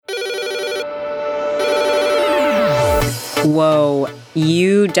Whoa,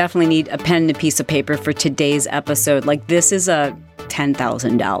 you definitely need a pen and a piece of paper for today's episode. Like, this is a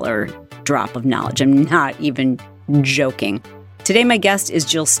 $10,000 drop of knowledge. I'm not even joking. Today, my guest is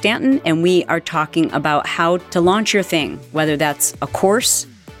Jill Stanton, and we are talking about how to launch your thing, whether that's a course,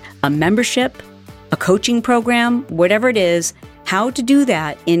 a membership, a coaching program, whatever it is, how to do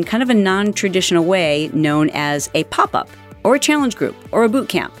that in kind of a non-traditional way known as a pop-up or a challenge group or a boot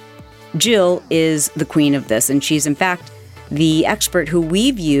camp. Jill is the queen of this, and she's in fact the expert who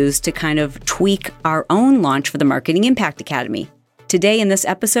we've used to kind of tweak our own launch for the Marketing Impact Academy. Today in this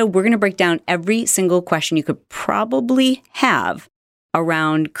episode, we're going to break down every single question you could probably have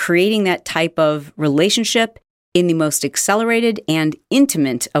around creating that type of relationship in the most accelerated and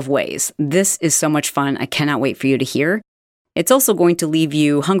intimate of ways. This is so much fun. I cannot wait for you to hear. It's also going to leave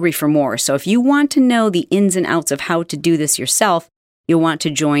you hungry for more. So if you want to know the ins and outs of how to do this yourself, you'll want to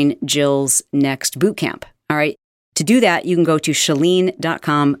join Jill's next bootcamp. All right. To do that, you can go to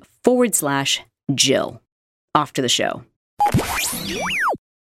chalene.com/Jill. Off to the show.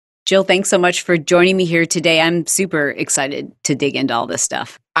 Jill, thanks so much for joining me here today. I'm super excited to dig into all this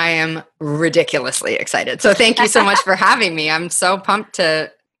stuff. I am ridiculously excited. So thank you so much for having me. I'm so pumped to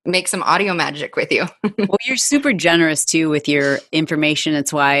make some audio magic with you. Well, you're super generous too with your information.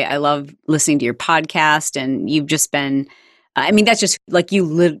 That's why I love listening to your podcast. And you've just been, that's just like you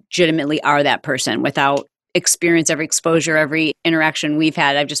legitimately are that person without experience, every exposure, every interaction we've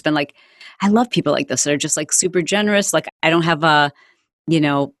had. I've just been like, I love people like this that are just like super generous. Like I don't have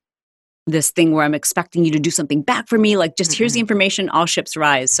this thing where I'm expecting you to do something back for me. Like just here's the information, all ships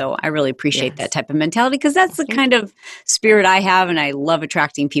rise. So I really appreciate that type of mentality because that's the kind of spirit I have. And I love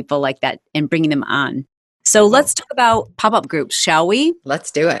attracting people like that and bringing them on. So let's talk about pop-up groups, shall we? Let's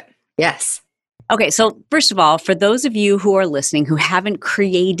do it. Yes. Okay. So first of all, for those of you who are listening who haven't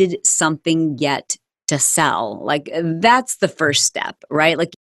created something yet to sell, like that's the first step, right?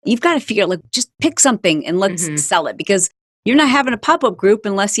 Like you've got to figure out, like, just pick something and let's sell it because you're not having a pop-up group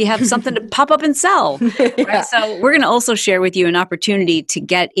unless you have something to pop up and sell. Right? So we're going to also share with you an opportunity to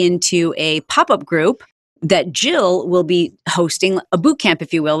get into a pop-up group that Jill will be hosting, a boot camp,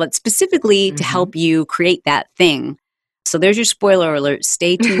 if you will, that's specifically to help you create that thing. So there's your spoiler alert.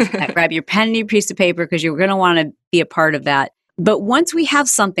 Stay tuned for that. Grab your pen and your piece of paper because you're going to want to be a part of that. But once we have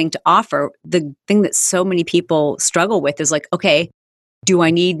something to offer, the thing that so many people struggle with is like, okay, do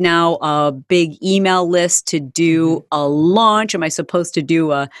I need now a big email list to do a launch? Am I supposed to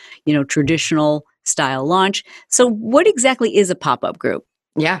do a, traditional style launch? So what exactly is a pop-up group?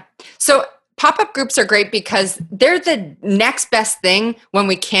 Yeah. So pop-up groups are great because they're the next best thing when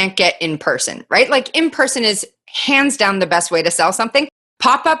we can't get in person, right? Like in person is hands down the best way to sell something.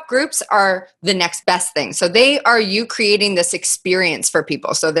 Pop-up groups are the next best thing. So they are you creating this experience for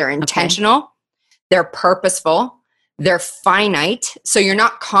people. So they're intentional, they're purposeful, they're finite. So you're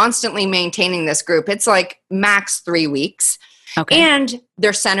not constantly maintaining this group. It's like max 3 weeks. Okay. And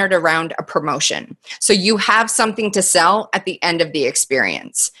they're centered around a promotion. So you have something to sell at the end of the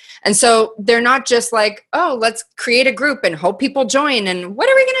experience. And so they're not just like, oh, let's create a group and hope people join. And what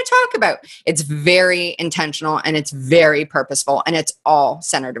are we going to talk about? It's very intentional and it's very purposeful. And it's all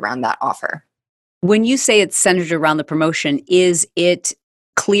centered around that offer. When you say it's centered around the promotion, is it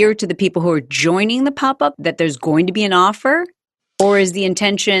clear to the people who are joining the pop-up that there's going to be an offer? Or is the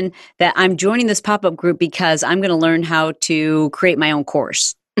intention that I'm joining this pop-up group because I'm going to learn how to create my own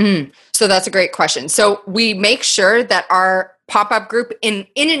course? So that's a great question. So we make sure that our pop-up group in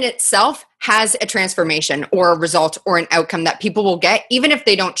and itself has a transformation or a result or an outcome that people will get, even if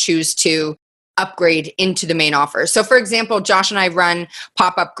they don't choose to upgrade into the main offer. So for example, Josh and I run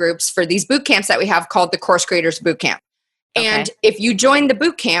pop-up groups for these boot camps that we have called the Course Creators Boot Camp. And if you join the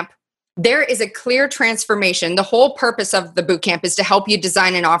boot camp, there is a clear transformation. The whole purpose of the bootcamp is to help you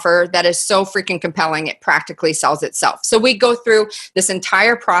design an offer that is so freaking compelling, it practically sells itself. So we go through this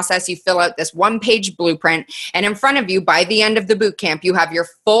entire process. You fill out this one-page blueprint, and in front of you, by the end of the bootcamp, you have your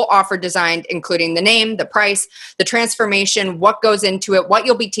full offer designed, including the name, the price, the transformation, what goes into it, what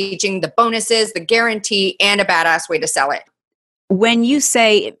you'll be teaching, the bonuses, the guarantee, and a badass way to sell it. When you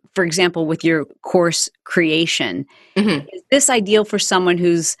say, for example, with your course creation, is this ideal for someone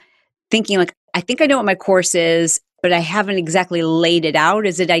who's thinking like, I think I know what my course is, but I haven't exactly laid it out?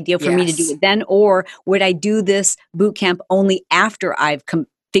 Is it ideal for me to do it then? Or would I do this boot camp only after I've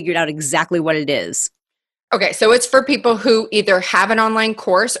figured out exactly what it is? Okay, so it's for people who either have an online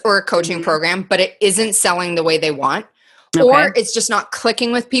course or a coaching program, but it isn't selling the way they want, or it's just not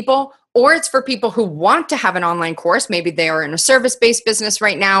clicking with people, or it's for people who want to have an online course. Maybe they are in a service-based business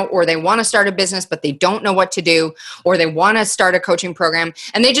right now, or they want to start a business, but they don't know what to do, or they want to start a coaching program,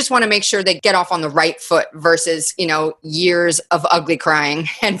 and they just want to make sure they get off on the right foot versus, years of ugly crying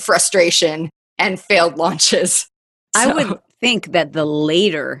and frustration and failed launches. I would think that the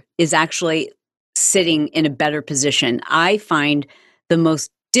later is actually sitting in a better position. I find the most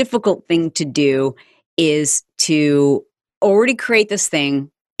difficult thing to do is to already create this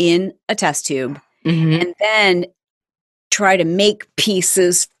thing in a test tube and then try to make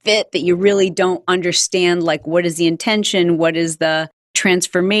pieces fit that you really don't understand. Like, what is the intention? What is the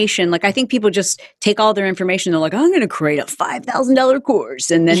transformation? Like, I think people just take all their information. They're like, I'm going to create a $5,000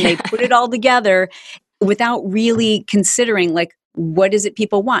 course. And then they put it all together without really considering, like, what is it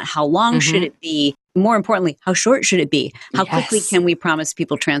people want? How long should it be? More importantly, how short should it be? How quickly can we promise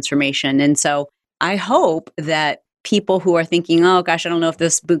people transformation? And so I hope that people who are thinking, oh gosh, I don't know if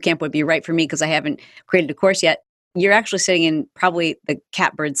this boot camp would be right for me because I haven't created a course yet, you're actually sitting in probably the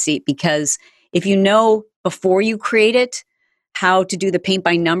catbird seat, because if you know before you create it how to do the paint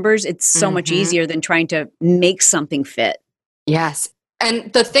by numbers, it's so much easier than trying to make something fit. Yes.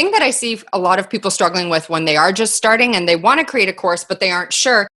 And the thing that I see a lot of people struggling with when they are just starting and they want to create a course, but they aren't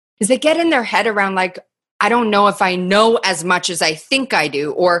sure, is they get in their head around like, I don't know if I know as much as I think I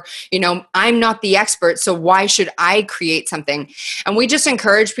do, or, I'm not the expert, so why should I create something? And we just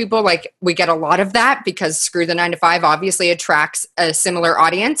encourage people, like, we get a lot of that because Screw the 9 to 5 obviously attracts a similar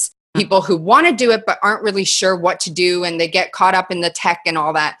audience. People who want to do it but aren't really sure what to do, and they get caught up in the tech and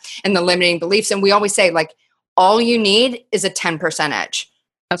all that and the limiting beliefs. And we always say, like, all you need is a 10% edge.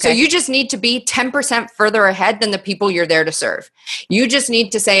 Okay. So you just need to be 10% further ahead than the people you're there to serve. You just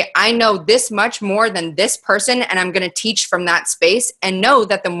need to say, I know this much more than this person, and I'm going to teach from that space, and know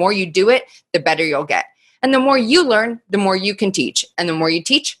that the more you do it, the better you'll get. And the more you learn, the more you can teach. And the more you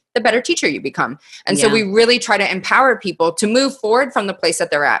teach, the better teacher you become. And so we really try to empower people to move forward from the place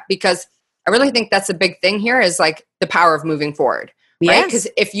that they're at, because I really think that's a big thing here, is like the power of moving forward. Right? Because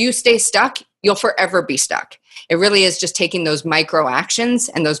if you stay stuck, you'll forever be stuck. It really is just taking those micro actions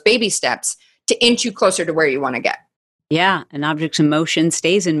and those baby steps to inch you closer to where you want to get. Yeah. An object in motion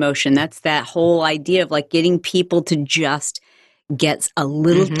stays in motion. That's that whole idea of like getting people to just get a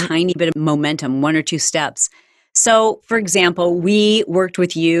little tiny bit of momentum, 1 or 2 steps. So, for example, we worked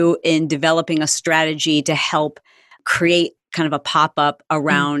with you in developing a strategy to help create kind of a pop-up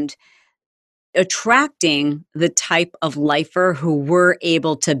around attracting the type of lifer who we're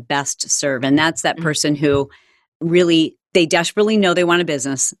able to best serve. And that's that person who really, they desperately know they want a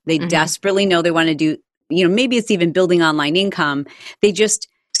business. They desperately know they want to do, maybe it's even building online income. They just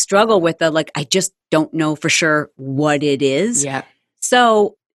struggle with the, like, I just don't know for sure what it is. Yeah.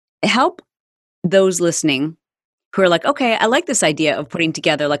 So help those listening who are like, okay, I like this idea of putting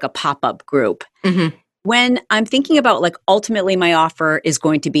together like a pop-up group. When I'm thinking about, like, ultimately my offer is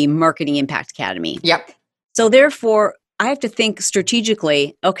going to be Marketing Impact Academy. Yep. So therefore, I have to think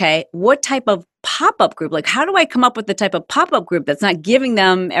strategically, okay, what type of pop-up group? Like, how do I come up with the type of pop-up group that's not giving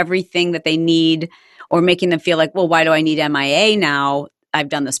them everything that they need or making them feel like, well, why do I need MIA now? I've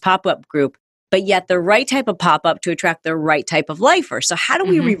done this pop-up group, but yet the right type of pop-up to attract the right type of lifer. So how do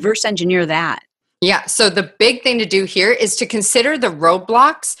we reverse engineer that? Yeah. So the big thing to do here is to consider the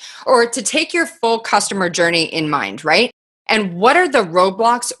roadblocks, or to take your full customer journey in mind, right? And what are the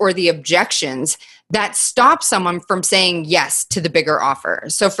roadblocks or the objections that stop someone from saying yes to the bigger offer?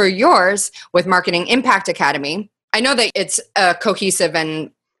 So for yours with Marketing Impact Academy, I know that it's a cohesive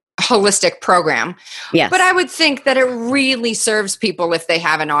and holistic program, but I would think that it really serves people if they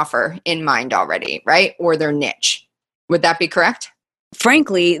have an offer in mind already, right? Or their niche. Would that be correct?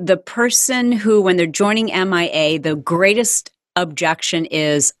 Frankly, the person who, when they're joining MIA, the greatest objection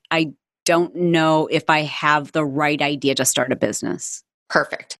is, I don't know if I have the right idea to start a business.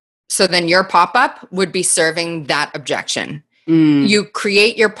 Perfect. So then your pop-up would be serving that objection. You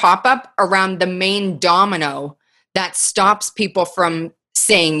create your pop-up around the main domino that stops people from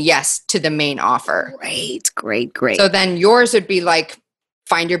saying yes to the main offer. Great. So then yours would be like,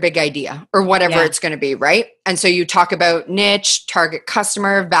 find your big idea, or whatever it's going to be, right? And so you talk about niche, target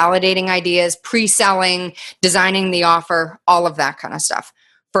customer, validating ideas, pre-selling, designing the offer, all of that kind of stuff.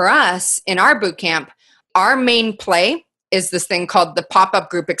 For us, in our bootcamp, our main play is this thing called the Pop-Up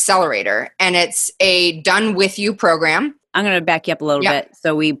Group Accelerator. And it's a done with you program. I'm going to back you up a little bit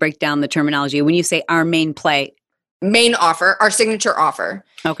so we break down the terminology. When you say our main play, main offer, our signature offer,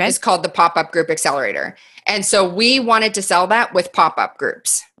 is called the Pop-Up Group Accelerator. And so we wanted to sell that with pop-up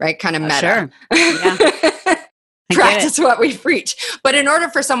groups, right? Kind of meta. Sure. Practice what we preach. But in order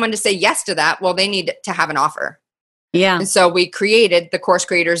for someone to say yes to that, well, they need to have an offer. Yeah. And so we created the Course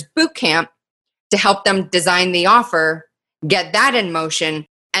Creators Bootcamp to help them design the offer, get that in motion.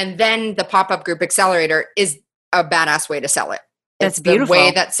 And then the pop-up group accelerator is a badass way to sell it. That's It's beautiful. the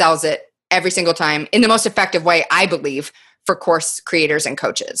way that sells it every single time in the most effective way, I believe, for course creators and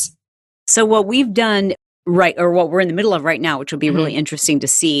coaches. So what we've done right, or what we're in the middle of right now, which will be really interesting to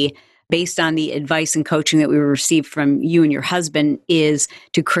see based on the advice and coaching that we received from you and your husband, is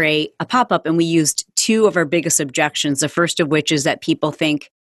to create a pop-up. And we used two of our biggest objections. The first of which is that people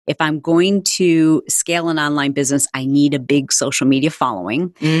think, if I'm going to scale an online business, I need a big social media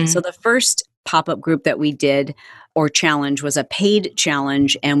following. So the first pop-up group that we did, or challenge, was a paid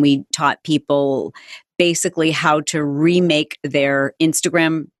challenge. And we taught people basically how to remake their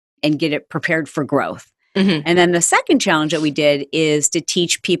Instagram and get it prepared for growth. And then the second challenge that we did is to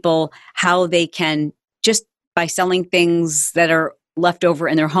teach people how they can, just by selling things that are left over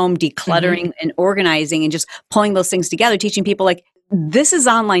in their home, decluttering and organizing and just pulling those things together, teaching people like, this is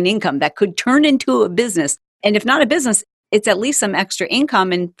online income that could turn into a business. And if not a business, it's at least some extra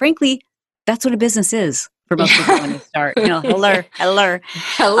income. And frankly, that's what a business is for most people when they start. Hello.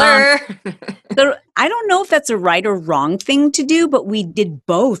 So I don't know if that's a right or wrong thing to do, but we did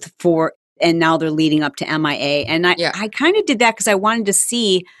both and now they're leading up to MIA. And I kind of did that because I wanted to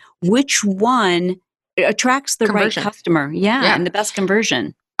see which one attracts the right customer. Yeah, and the best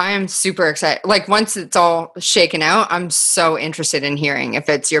conversion. I am super excited. Like once it's all shaken out, I'm so interested in hearing if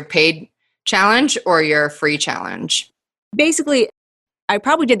it's your paid challenge or your free challenge. Basically, I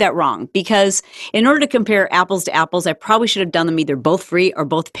probably did that wrong because in order to compare apples to apples, I probably should have done them either both free or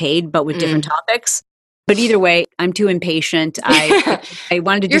both paid, but with different topics. But either way, I'm too impatient. I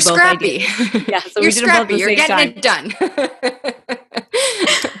wanted to do both. You're scrappy. So you're scrappy. You're getting it done.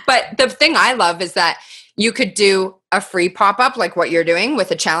 But the thing I love is that you could do a free pop-up like what you're doing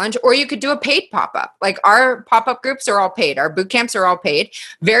with a challenge, or you could do a paid pop-up. Like our pop-up groups are all paid. Our boot camps are all paid,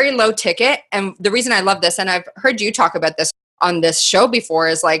 very low ticket. And the reason I love this, and I've heard you talk about this on this show before,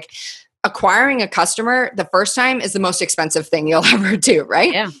 is like acquiring a customer the first time is the most expensive thing you'll ever do,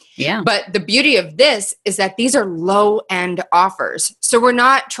 right? Yeah. But the beauty of this is that these are low-end offers. So we're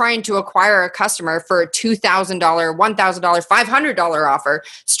not trying to acquire a customer for a $2,000, $1,000, $500 offer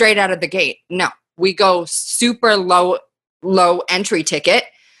straight out of the gate. No, we go super low entry ticket.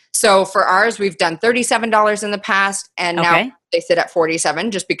 So for ours, we've done $37 in the past, and now they sit at $47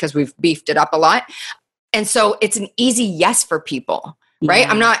 just because we've beefed it up a lot. And so it's an easy yes for people. Right?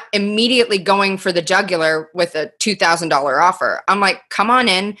 I'm not immediately going for the jugular with a $2,000 offer. I'm like, come on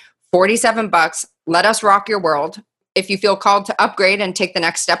in, $47. Let us rock your world. If you feel called to upgrade and take the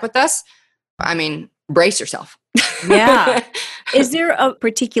next step with us, I mean, brace yourself. Yeah. Is there a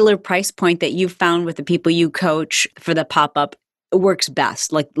particular price point that you found with the people you coach for the pop-up works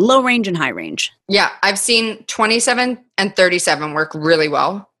best, like low range and high range? Yeah. I've seen 27 and 37 work really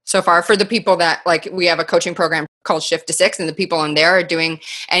well so far for the people that, like, we have a coaching program called Shift to Six, and the people in there are doing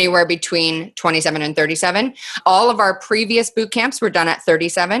anywhere between 27 and 37. All of our previous boot camps were done at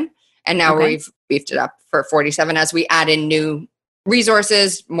 37, and now we've beefed it up for 47 as we add in new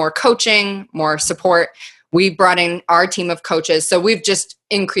resources, more coaching, more support. We brought in our team of coaches, so we've just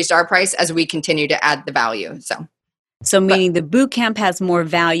increased our price as we continue to add the value. So meaning the boot camp has more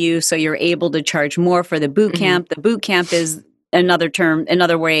value, so you're able to charge more for the boot camp. The boot camp is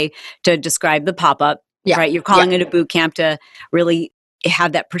another way to describe the pop-up, right? You're calling it a boot camp to really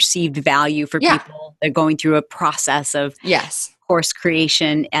have that perceived value for people. They're going through a process of course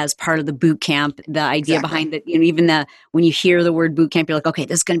creation as part of the boot camp. The idea behind it, even when you hear the word boot camp, you're like, okay,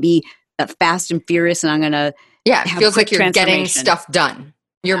 this is going to be fast and furious, and I'm going to it feels like you're getting stuff done.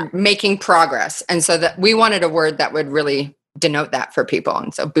 You're making progress. And so that we wanted a word that would really denote that for people.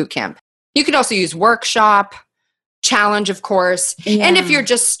 And so boot camp. You could also use workshop, challenge, of course. And if you're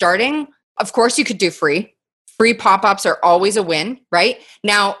just starting, of course, you could do free. Free pop-ups are always a win, right?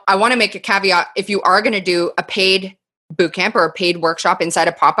 Now, I want to make a caveat. If you are going to do a paid bootcamp or a paid workshop inside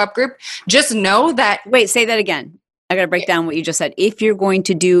a pop-up group, just know that... Wait, say that again. I got to break down what you just said. If you're going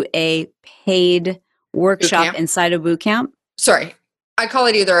to do a paid workshop inside a bootcamp? Sorry. I call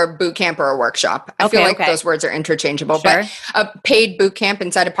it either a boot camp or a workshop. I feel like those words are interchangeable. Sure. But a paid boot camp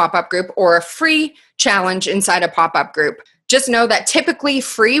inside a pop-up group or a free challenge inside a pop-up group, just know that typically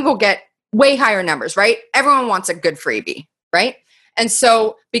free will get way higher numbers, right? Everyone wants a good freebie, right? And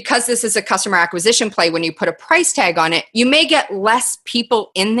so because this is a customer acquisition play, when you put a price tag on it, you may get less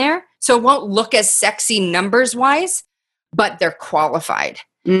people in there. So it won't look as sexy numbers-wise, but they're qualified.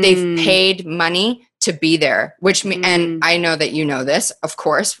 They've paid money to be there, and I know that you know this, of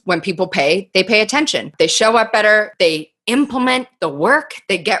course, when people pay, they pay attention. They show up better. They implement the work,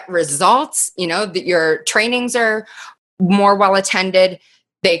 they get results, that your trainings are more well attended,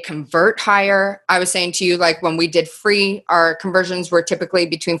 they convert higher. I was saying to you, like when we did free, our conversions were typically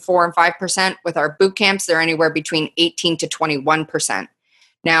between 4 and 5%. With our boot camps, they're anywhere between 18 to 21%.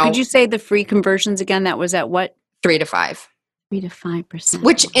 Now, could you say the free conversions again? That was at what? 3 to 5. 3 to 5%.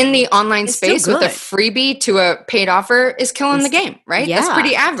 Which in the online space with a freebie to a paid offer is killing the game, right? Yeah, that's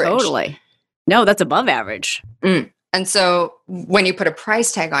pretty average. Totally. No, that's above average. And so when you put a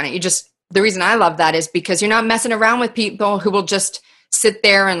price tag on it, the reason I love that is because you're not messing around with people who will just sit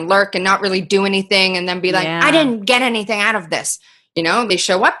there and lurk and not really do anything and then be like, I didn't get anything out of this. They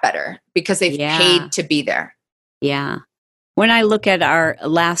show up better because they've paid to be there. Yeah. When I look at our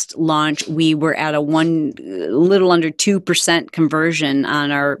last launch, we were at a little under 2% conversion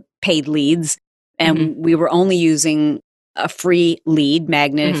on our paid leads. And we were only using a free lead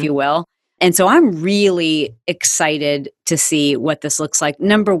magnet, if you will. And so I'm really excited to see what this looks like.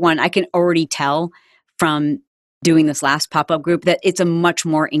 Number one, I can already tell from doing this last pop-up group that it's a much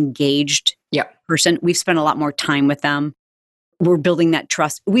more engaged person. We've spent a lot more time with them. We're building that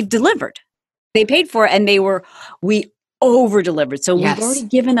trust. We've delivered. They paid for it and we over-delivered. So we've already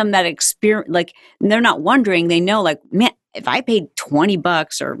given them that experience. Like, they're not wondering. They know, like, man, if I paid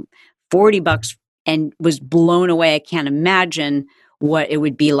 $20 or $40 and was blown away, I can't imagine what it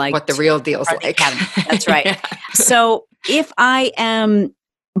would be like. What the real deal's like. That's right. So if I am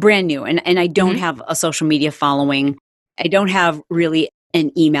brand new and I don't have a social media following, I don't have really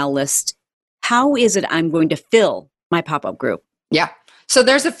an email list, how is it I'm going to fill my pop-up group? Yeah. So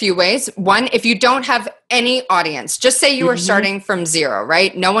there's a few ways. One, if you don't have any audience, just say you are starting from zero,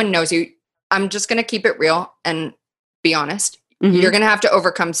 right? No one knows you. I'm just going to keep it real and be honest. You're going to have to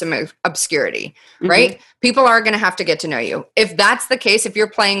overcome some obscurity, right? People are going to have to get to know you. If that's the case, if you're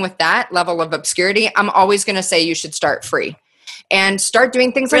playing with that level of obscurity, I'm always going to say you should start free and start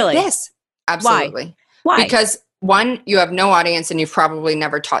doing things like this. Absolutely. Why? Because one, you have no audience and you've probably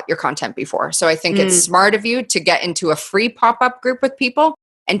never taught your content before. So I think it's smart of you to get into a free pop-up group with people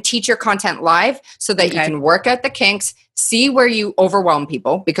and teach your content live so that you can work out the kinks, see where you overwhelm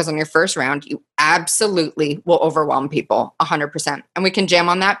people, because on your first round, you absolutely will overwhelm people 100%. And we can jam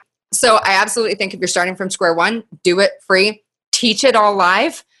on that. So I absolutely think if you're starting from square one, do it free, teach it all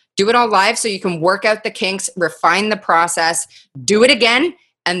live, do it all live so you can work out the kinks, refine the process, do it again,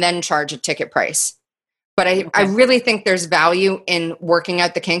 and then charge a ticket price. But I really think there's value in working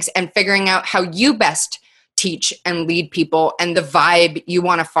out the kinks and figuring out how you best teach and lead people and the vibe you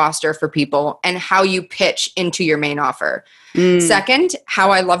want to foster for people and how you pitch into your main offer. Second,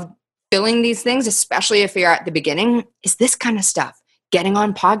 how I love filling these things, especially if you're at the beginning, is this kind of stuff. Getting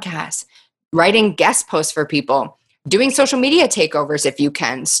on podcasts, writing guest posts for people, doing social media takeovers if you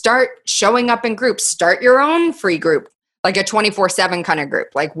can. Start showing up in groups. Start your own free group, like a 24/7 kind of group,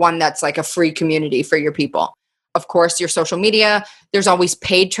 like one that's like a free community for your people. Of course, your social media, there's always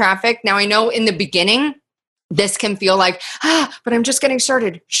paid traffic. Now, I know in the beginning, this can feel like, but I'm just getting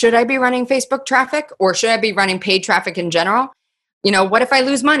started. Should I be running Facebook traffic or should I be running paid traffic in general? What if I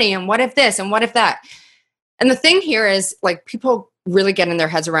lose money and what if this and what if that? And the thing here is like people really get in their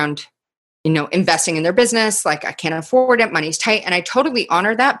heads around, investing in their business. Like I can't afford it. Money's tight. And I totally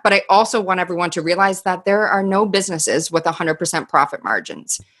honor that. But I also want everyone to realize that there are no businesses with 100% profit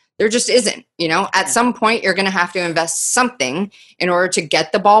margins. There just isn't, at some point you're going to have to invest something in order to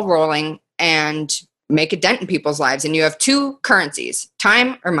get the ball rolling and make a dent in people's lives. And you have two currencies,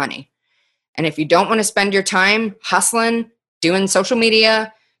 time or money. And if you don't want to spend your time hustling, doing social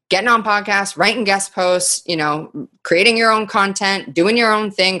media, getting on podcasts, writing guest posts, creating your own content, doing your own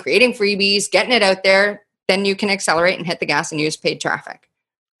thing, creating freebies, getting it out there, then you can accelerate and hit the gas and use paid traffic.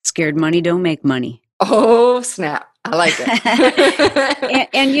 Scared money don't make money. Oh, snap. I like it.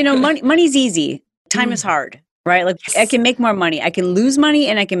 and money's easy. Time is hard, right? Like I can make more money. I can lose money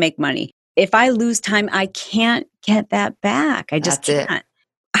and I can make money. If I lose time, I can't get that back. I just can't.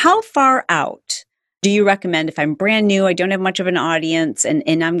 How far out do you recommend if I'm brand new, I don't have much of an audience, and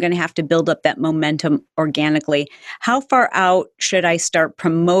I'm going to have to build up that momentum organically? How far out should I start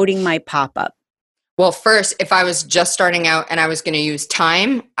promoting my pop-up? Well, first, if I was just starting out and I was going to use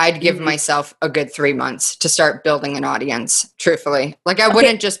time, I'd give myself a good 3 months to start building an audience, truthfully. Like I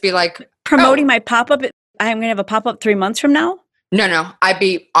wouldn't just be like... Promoting my pop-up, I'm going to have a pop-up 3 months from now? No. I'd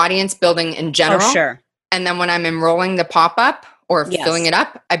be audience building in general. Oh, sure. And then when I'm enrolling the pop-up or filling it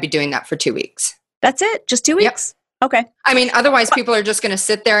up, I'd be doing that for 2 weeks. That's it? Just 2 weeks? Yep. Okay. I mean, otherwise people are just going to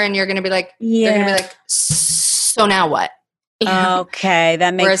sit there and you're going to be like, they're going to be like, so now what? Okay,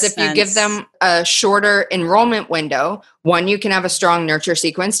 that makes sense. Whereas if you give them a shorter enrollment window, one, you can have a strong nurture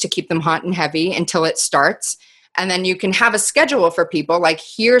sequence to keep them hot and heavy until it starts. And then you can have a schedule for people, like,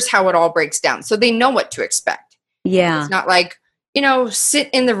 here's how it all breaks down. So they know what to expect. Yeah. It's not like, sit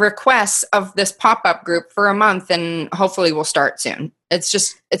in the requests of this pop-up group for a month and hopefully we'll start soon.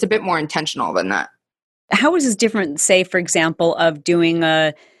 It's a bit more intentional than that. How is this different, say, for example, of doing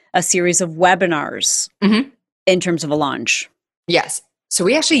a series of webinars in terms of a launch? Yes. So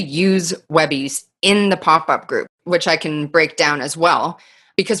we actually use Webbies in the pop-up group, which I can break down as well,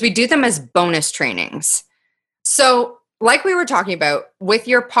 because we do them as bonus trainings. So like we were talking about with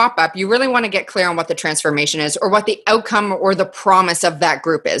your pop-up, you really want to get clear on what the transformation is or what the outcome or the promise of that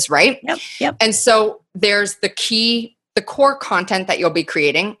group is, right? Yep. And so there's the core content that you'll be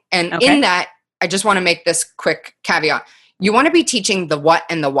creating. And in that, I just want to make this quick caveat. You want to be teaching the what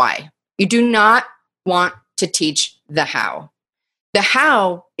and the why. You do not want to teach the how. The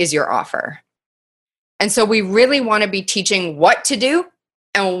how is your offer. And so we really want to be teaching what to do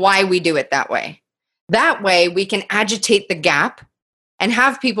and why we do it that way. That way we can agitate the gap and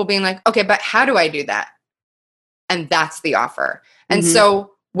have people being like, okay, but how do I do that? And that's the offer. And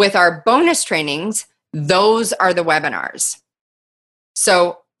so with our bonus trainings, those are the webinars.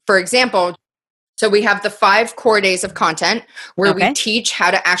 So for example, we have the 5 core days of content where we teach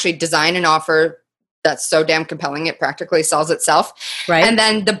how to actually design an offer that's so damn compelling it practically sells itself. Right. And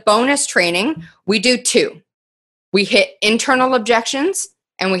then the bonus training, we do 2. We hit internal objections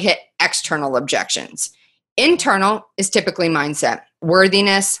and we hit external objections. Internal is typically mindset,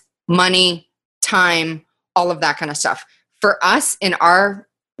 worthiness, money, time, all of that kind of stuff. For us in our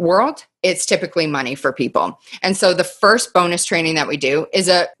world, it's typically money for people. And so the first bonus training that we do is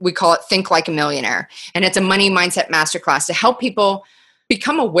we call it Think Like a Millionaire. And it's a money mindset masterclass to help people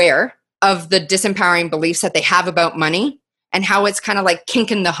become aware of the disempowering beliefs that they have about money and how it's kind of like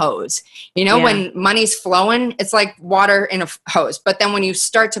kinking the hose. When money's flowing, it's like water in a hose. But then when you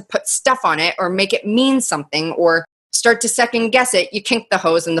start to put stuff on it or make it mean something or start to second guess it, you kink the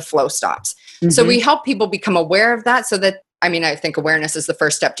hose and the flow stops. So we help people become aware of that so that, I think awareness is the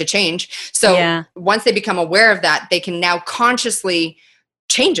first step to change. So once they become aware of that, they can now consciously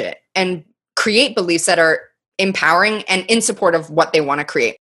change it and create beliefs that are empowering and in support of what they want to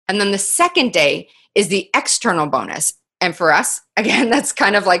create. And then the second day is the external bonus. And for us, again, that's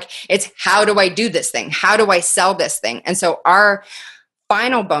kind of like, it's how do I do this thing? How do I sell this thing? And so our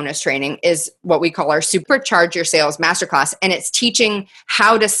final bonus training is what we call our Supercharge Your Sales Masterclass. And it's teaching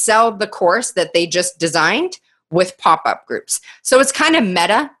how to sell the course that they just designed with pop-up groups. So it's kind of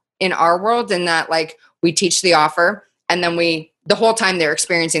meta in our world in that, like, we teach the offer and then the whole time they're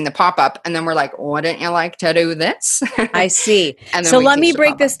experiencing the pop-up. And then we're like, wouldn't you like to do this? I see. And so let me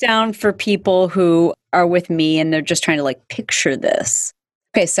break this down for people who are with me and they're just trying to picture this.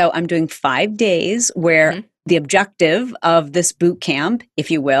 Okay. So I'm doing 5 days where the objective of this boot camp, if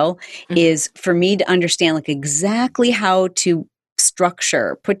you will, is for me to understand exactly how to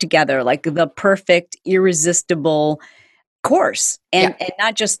structure, put together the perfect, irresistible course and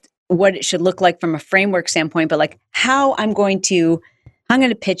not just what it should look like from a framework standpoint, but how I'm going to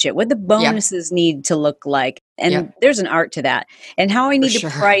pitch it, what the bonuses need to look like. And there's an art to that and how I need to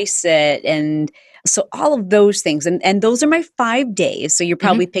price it. And so all of those things. And those are my 5 days. So you're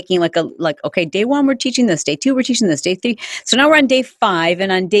probably picking okay, day 1, we're teaching this, day 2, we're teaching this, day 3. So now we're on day 5.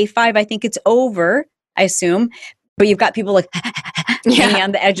 And on day 5, I think it's over, I assume. But you've got people hanging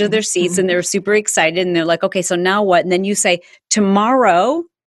on the edge of their seats and they're super excited. And they're like, okay, so now what? And then you say, tomorrow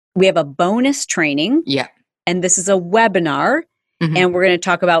we have a bonus training. Yeah. And this is a webinar. And we're going to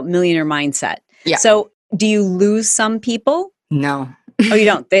talk about millionaire mindset. Yeah. So do you lose some people? No. Oh, you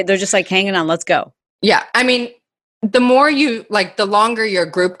don't? They're just hanging on. Let's go. Yeah. I mean, the more you the longer your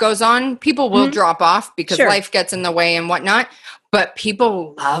group goes on, people will drop off because life gets in the way and whatnot. But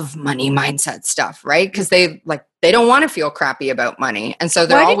people love money mindset stuff, right? Because they don't want to feel crappy about money. And so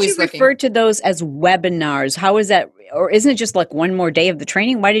they're always looking. Why did you refer to those as webinars? How is that? Or isn't it just one more day of the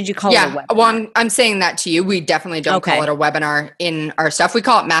training? Why did you call it a webinar? Well, I'm saying that to you. We definitely don't call it a webinar in our stuff. We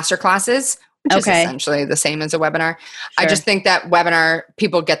call it masterclasses, which is essentially the same as a webinar. I just think that webinar,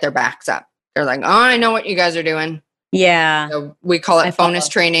 people get their backs up. They're like, oh, I know what you guys are doing. Yeah. So we call it bonus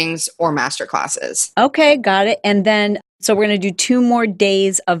trainings or masterclasses. Okay, got it. And then, so we're going to do 2 more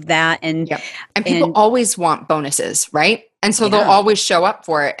days of that. And people always want bonuses, right? And so they'll always show up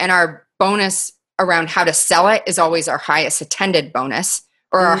for it. And our bonus around how to sell it is always our highest attended bonus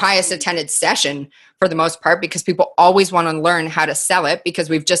or our highest attended session for the most part, because people always want to learn how to sell it because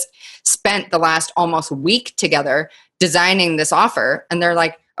we've just spent the last almost week together designing this offer. And they're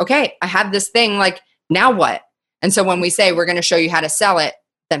like, okay, I have this thing, now what? And so when we say we're going to show you how to sell it,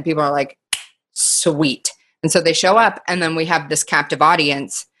 then people are like, sweet. And so they show up and then we have this captive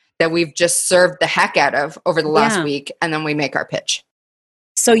audience that we've just served the heck out of over the last Yeah. week. And then we make our pitch.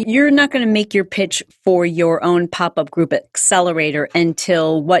 So you're not going to make your pitch for your own pop-up group accelerator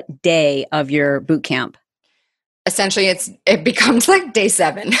until what day of your boot camp? Essentially, it becomes like day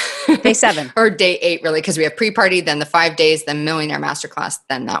 7. Day 7. Or day 8, really, because we have pre-party, then the 5 days, then Millionaire Masterclass,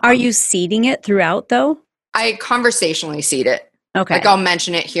 then that Are one. you seeding it throughout, though? I conversationally seed it. Okay. Like I'll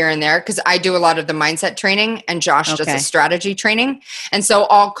mention it here and there because I do a lot of the mindset training and Josh does the strategy training. And so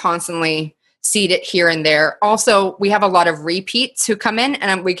I'll constantly seed it here and there. Also, we have a lot of repeats who come in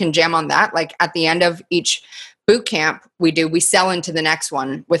and we can jam on that. Like at the end of each boot camp we sell into the next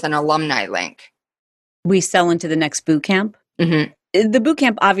one with an alumni link. We sell into the next boot camp? Mm-hmm. The boot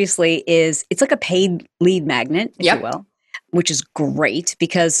camp obviously it's like a paid lead magnet, if Yep. you will, which is great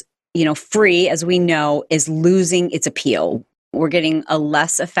because, free, as we know, is losing its appeal. We're getting a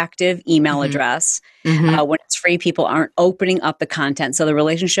less effective email Mm-hmm. address. Mm-hmm. When it's free, people aren't opening up the content. So the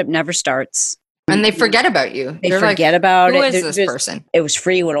relationship never starts. And they forget about you. They They're forget like, about who it. is this person? It was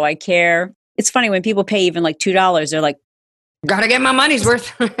free. What do I care? It's funny when people pay even like $2, they're like, Gotta get my money's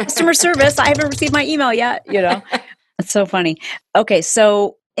worth. customer service, I haven't received my email yet. It's so funny. Okay.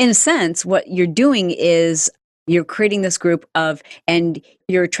 So in a sense, what you're doing is you're creating this group and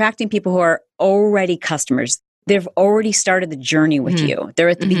you're attracting people who are already customers. They've already started the journey with Mhm. you. They're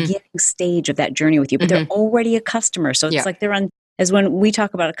at the Mhm. beginning stage of that journey with you, but they're already a customer. So it's Yeah. like they're on, as when we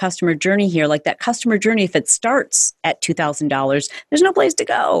talk about a customer journey here, like that customer journey, if it starts at $2,000, there's no place to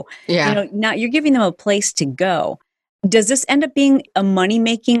go. Yeah. Now you're giving them a place to go. Does this end up being a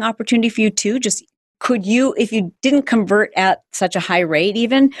money-making opportunity for you too? Just could you, if you didn't convert at such a high rate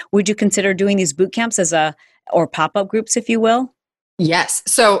even, would you consider doing these boot camps or pop-up groups, if you will? Yes.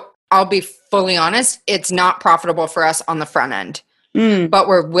 So I'll be fully honest, it's not profitable for us on the front end, Mm. but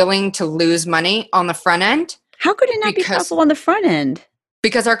we're willing to lose money on the front end How could it not be Because- profitable on the front end?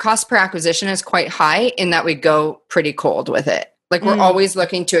 because our cost per acquisition is quite high in that we go pretty cold with it. Like we're always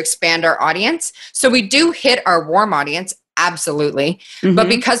looking to expand our audience. So we do hit our warm audience, absolutely. But Mhm.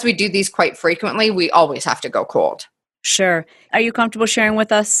 because we do these quite frequently, we always have to go cold. Sure. Are you comfortable sharing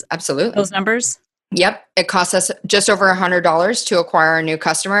with us Absolutely. those numbers? Yep. It costs us just over $100 to acquire a new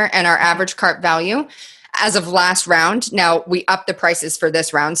customer, and our average cart value as of last round. Now we upped the prices for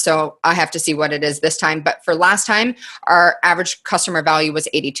this round, so I have to see what it is this time. But for last time, our average customer value was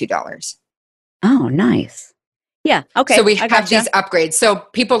 $82. Oh, nice. Yeah. Okay. So we I have gotcha. these upgrades. So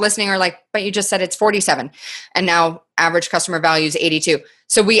people listening are like, but you just said it's 47 and now average customer value is 82.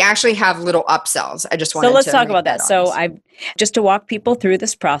 So we actually have little upsells. I just wanted So let's to talk make about that. So honest. I've just to walk people through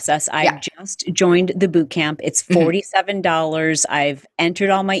this process, I've just joined the boot camp. It's $47. I've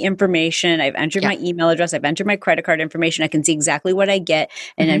entered all my information. I've entered my email address. I've entered my credit card information. I can see exactly what I get.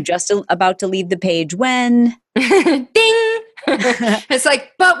 And I'm just about to leave the page when Ding. It's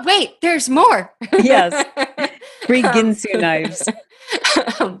like, but wait, there's more. Yes. Free Ginsu knives.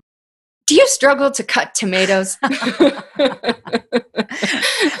 Do you struggle to cut tomatoes?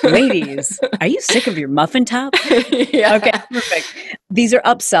 Ladies, are you sick of your muffin top? Yeah. Okay, perfect. These are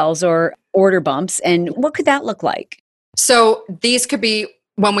upsells or order bumps. And what could that look like? So these could be,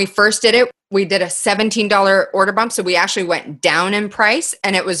 when we first did it, we did a $17 order bump. So we actually went down in price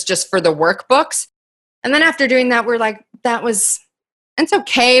and it was just for the workbooks. And then after doing that, we're like, it's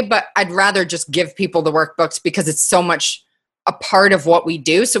okay, but I'd rather just give people the workbooks because it's so much a part of what we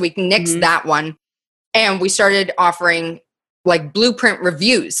do. So we can nix that one. And we started offering like blueprint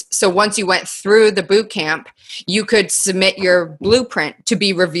reviews. So once you went through the boot camp, you could submit your blueprint to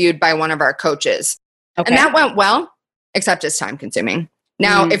be reviewed by one of our coaches. Okay. And that went well, except it's time consuming.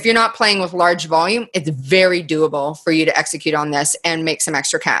 Now, if you're not playing with large volume, it's very doable for you to execute on this and make some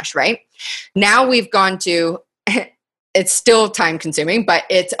extra cash, right? Now we've gone to, it's still time consuming, but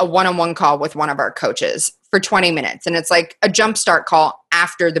it's a one-on-one call with one of our coaches for 20 minutes. And it's like a jumpstart call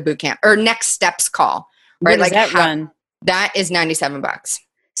after the boot camp or next steps call, right? What does Like that run? That is $97.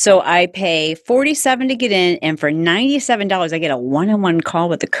 So I pay $47 to get in, and for $97, I get a one-on-one call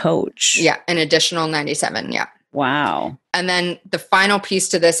with the coach. Yeah, an additional $97. Yeah. Wow. And then the final piece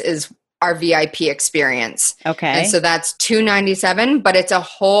to this is our VIP experience. Okay. And so that's $297, but it's a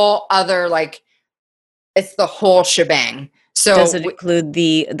whole other, like, it's the whole shebang. So does it include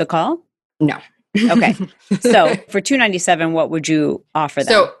the call? No. Okay. So for $297, what would you offer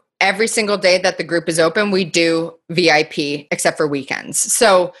them? So every single day that the group is open, we do VIP except for weekends.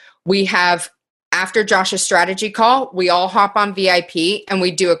 So we have, after Josh's strategy call, we all hop on VIP and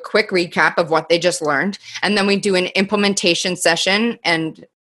we do a quick recap of what they just learned. And then we do an implementation session, and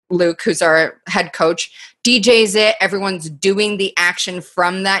Luke, who's our head coach, DJs it. Everyone's doing the action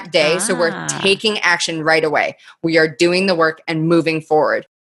from that day. So we're taking action right away. We are doing the work and moving forward.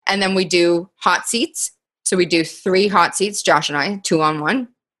 And then we do hot seats. So we do 3 hot seats, Josh and I, 2-on-1.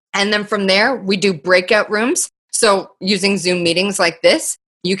 And then from there, we do breakout rooms. So using Zoom meetings like this,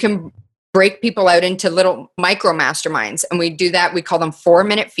 you can break people out into little micro masterminds. And we do that. We call them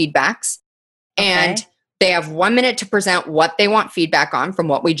 4-minute feedbacks. And they have 1 minute to present what they want feedback on from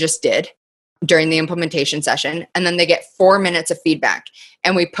what we just did during the implementation session. And then they get 4 minutes of feedback.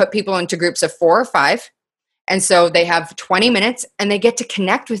 And we put people into groups of 4 or 5. And so they have 20 minutes and they get to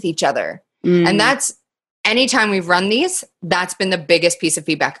connect with each other. And that's, anytime we've run these, that's been the biggest piece of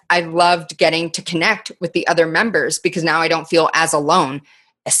feedback. I loved getting to connect with the other members because now I don't feel as alone,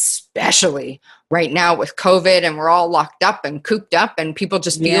 especially right now with COVID and we're all locked up and cooped up and people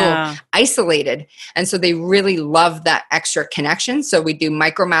just feel isolated. And so they really love that extra connection. So we do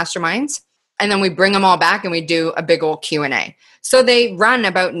micro masterminds and then we bring them all back and we do a big old Q&A. So they run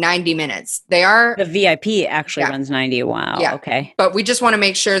about 90 minutes. The VIP actually runs 90. Wow. Yeah. Okay. But we just want to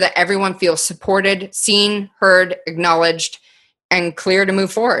make sure that everyone feels supported, seen, heard, acknowledged, and clear to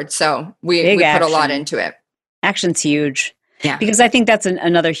move forward. So we put a lot into it. Action's huge. Yeah. Because I think that's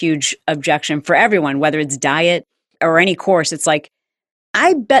another huge objection for everyone, whether it's diet or any course. It's like,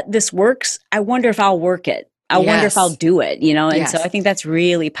 I bet this works. I wonder if I'll work it. I wonder if I'll do it, And so I think that's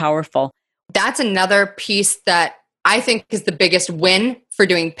really powerful. That's another piece that I think is the biggest win for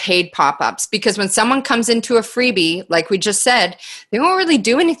doing paid pop-ups, because when someone comes into a freebie, like we just said, they won't really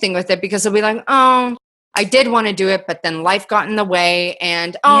do anything with it because they'll be like, oh, I did want to do it, but then life got in the way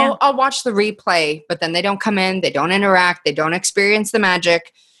and I'll watch the replay, but then they don't come in, they don't interact, they don't experience the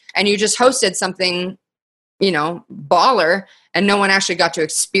magic. And you just hosted something, baller, and no one actually got to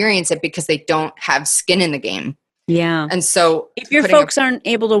experience it because they don't have skin in the game. Yeah. And so if your folks aren't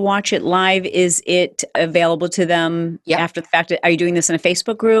able to watch it live, is it available to them after the fact? Are you doing this in a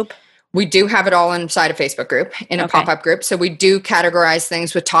Facebook group? We do have it all inside a Facebook group, in a pop-up group. So we do categorize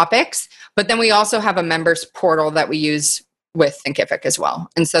things with topics, but then we also have a members portal that we use with Thinkific as well.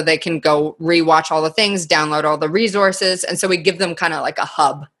 And so they can go rewatch all the things, download all the resources. And so we give them kind of like a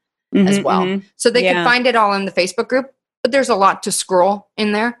hub as well. So they can find it all in the Facebook group, but there's a lot to scroll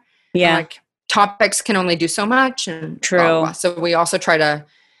in there. Yeah. Like topics can only do so much. And true. Blah, blah, blah. So we also try to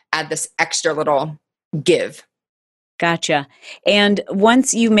add this extra little give. Gotcha. And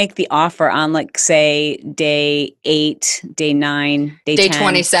once you make the offer on, like, say, day 8, day 9, day 10.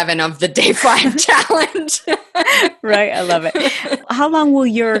 27 of the day 5 challenge. Right. I love it. How long will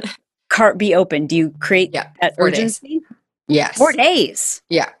your cart be open? Do you create that 4 urgency? Days. Yes. 4 days.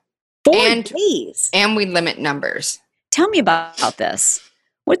 Yeah. 4 days. And we limit numbers. Tell me about this.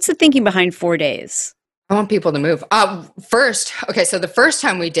 What's the thinking behind 4 days? I want people to move. So the first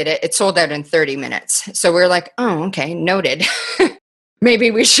time we did it, it sold out in 30 minutes. So we're like, oh, okay, noted.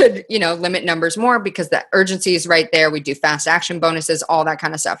 Maybe we should, limit numbers more because the urgency is right there. We do fast action bonuses, all that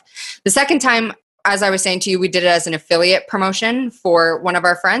kind of stuff. The second time, as I was saying to you, we did it as an affiliate promotion for one of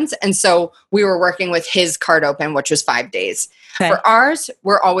our friends. And so we were working with his cart open, which was 5 days. Okay. For ours,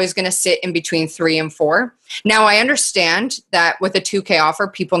 we're always going to sit in between 3 and 4. Now, I understand that with a 2K offer,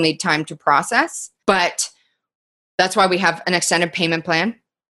 people need time to process, but that's why we have an extended payment plan.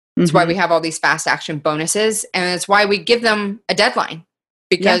 That's why we have all these fast action bonuses. And it's why we give them a deadline,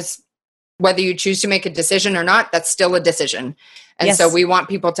 because whether you choose to make a decision or not, that's still a decision. And so we want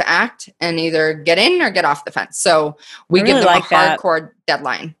people to act and either get in or get off the fence. So we give them a hardcore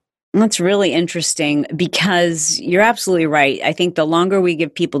deadline. That's really interesting because you're absolutely right. I think the longer we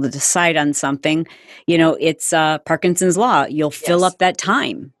give people to decide on something, it's Parkinson's law. You'll fill up that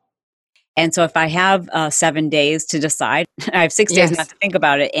time. And so if I have 7 days to decide, I have 6 days not to think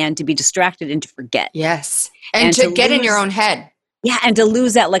about it and to be distracted and to forget. Yes. And to get in your own head. Yeah. And to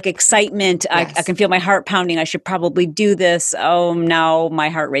lose that excitement. Yes. I can feel my heart pounding. I should probably do this. Oh, now my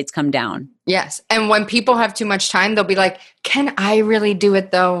heart rate's come down. Yes. And when people have too much time, they'll be like, can I really do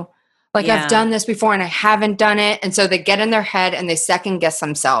it though? I've done this before and I haven't done it. And so they get in their head and they second guess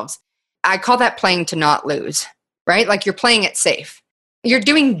themselves. I call that playing to not lose, right? Like you're playing it safe. You're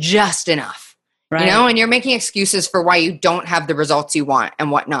doing just enough, right. And you're making excuses for why you don't have the results you want and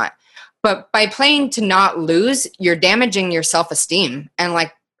whatnot. But by playing to not lose, you're damaging your self-esteem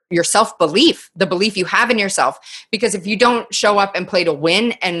and your self-belief, the belief you have in yourself. Because if you don't show up and play to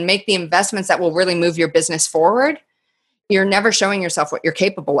win and make the investments that will really move your business forward, you're never showing yourself what you're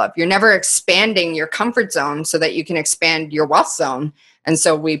capable of. You're never expanding your comfort zone so that you can expand your wealth zone. And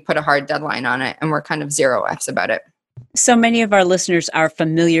so we put a hard deadline on it and we're kind of 0 F's about it. So many of our listeners are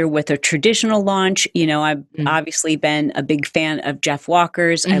familiar with a traditional launch. I've obviously been a big fan of Jeff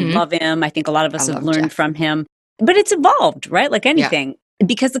Walker's. I love him. I think a lot of us have learned from him. But it's evolved, right? Like anything.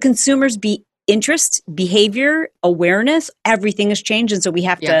 Because the consumer's interest, behavior, awareness, everything has changed. And so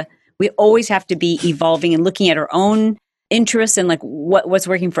we always have to be evolving and looking at our own interests and like what's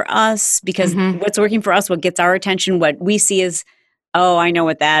working for us, because what's working for us, what gets our attention, what we see is, oh, I know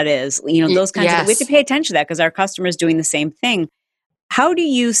what that is. Those kinds of, we have to pay attention to that because our customer is doing the same thing. How do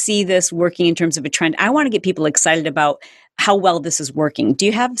you see this working in terms of a trend? I want to get people excited about how well this is working. Do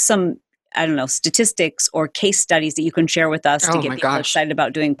you have some, I don't know, statistics or case studies that you can share with us to get people excited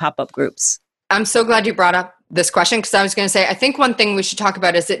about doing pop-up groups? I'm so glad you brought up this question, because I was going to say, I think one thing we should talk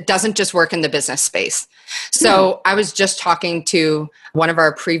about is it doesn't just work in the business space. So I was just talking to one of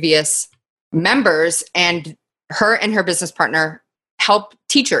our previous members, and her business partner help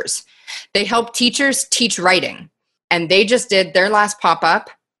teachers. They help teachers teach writing. And they just did their last pop-up,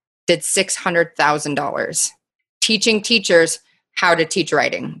 did $600,000 teaching teachers how to teach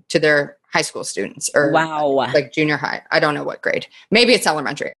writing to their high school students, or like junior high. I don't know what grade. Maybe it's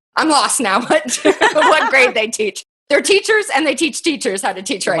elementary. I'm lost now, but what grade they teach. They're teachers and they teach teachers how to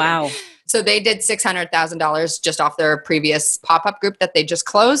teach writing. Wow. So they did $600,000 just off their previous pop-up group that they just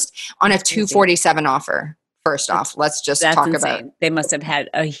closed on a $247 offer. First off, let's just talk about. They must have had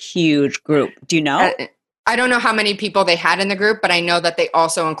a huge group. Do you know? I don't know how many people they had in the group, but I know that they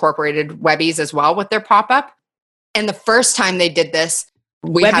also incorporated Webbies as well with their pop-up. And the first time they did this,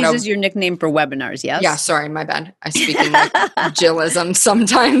 Webbies is your nickname for webinars, yes? Yeah, sorry, my bad. I speak in like Jillism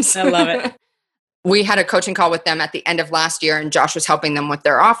sometimes. I love it. We had a coaching call with them at the end of last year, and Josh was helping them with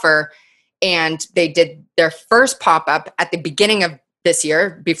their offer. And they did their first pop-up at the beginning of this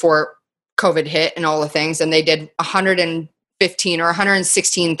year before COVID hit and all the things. And they did 115 or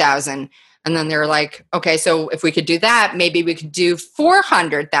 116,000. And then they were like, okay, so if we could do that, maybe we could do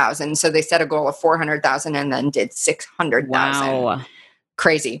 400,000. So they set a goal of 400,000 and then did 600,000. Wow.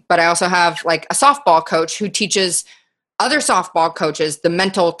 Crazy. But I also have like a softball coach who teaches other softball coaches the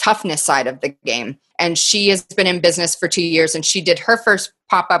mental toughness side of the game. And she has been in business for 2 years, and she did her first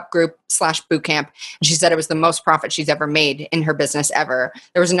pop-up group / boot camp. And she said it was the most profit she's ever made in her business ever.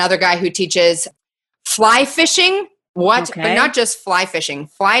 There was another guy who teaches fly fishing. But not just fly fishing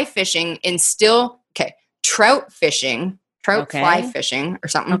in trout fishing, fly fishing or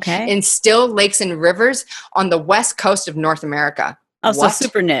something in still lakes and rivers on the west coast of North America. Oh, so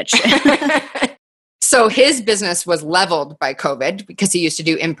super niche. So his business was leveled by COVID because he used to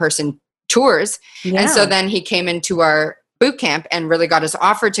do in-person tours. Yeah. And so then he came into our boot camp and really got his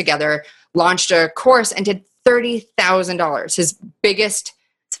offer together, launched a course and did $30,000, his biggest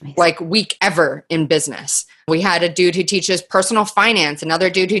week ever in business. We had a dude who teaches personal finance, another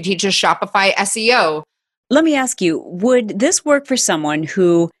dude who teaches Shopify SEO. Let me ask you, would this work for someone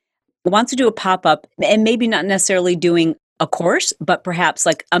who wants to do a pop-up and maybe not necessarily doing a course, but perhaps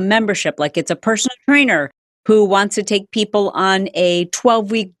like a membership, like it's a personal trainer who wants to take people on a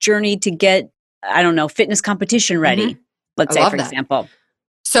 12-week journey to get, I don't know, fitness competition ready, let's say, for example.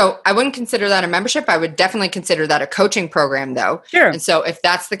 So I wouldn't consider that a membership. I would definitely consider that a coaching program, though. Sure. And so if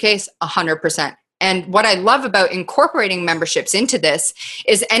that's the case, 100%. And what I love about incorporating memberships into this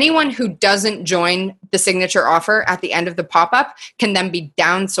is anyone who doesn't join the signature offer at the end of the pop-up can then be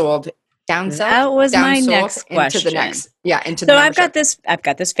downsold. That was my next question. So I've got this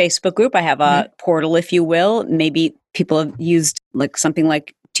Facebook group. I have a portal, if you will. Maybe people have used like something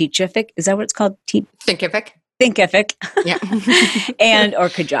like Teachific. Is that what it's called? Thinkific. Yeah. And or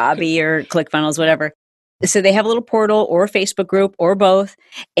Kajabi or ClickFunnels, whatever. So they have a little portal or a Facebook group or both.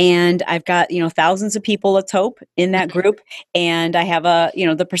 And I've got, thousands of people, let's hope, in that group. And I have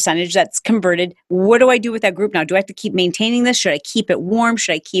the percentage that's converted. What do I do with that group now? Do I have to keep maintaining this? Should I keep it warm?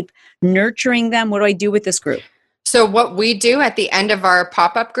 Should I keep nurturing them? What do I do with this group? So what we do at the end of our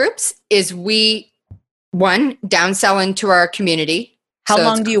pop-up groups is we, downsell into our community. How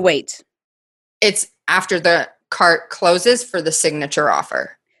long do you wait? It's after the cart closes for the signature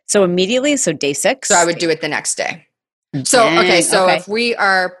offer. So immediately, so day 6? So I would do it the next day. So, if we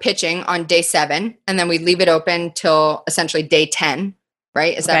are pitching on day 7 and then we leave it open till essentially day 10,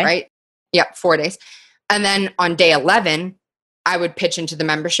 right? Is that right? Yep, 4 days. And then on day 11, I would pitch into the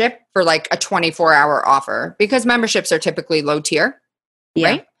membership for like a 24-hour offer because memberships are typically low tier,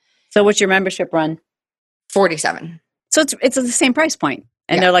 right? So what's your membership run? $47. So it's the same price point.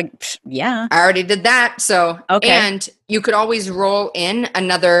 And they're like, I already did that. So, and you could always roll in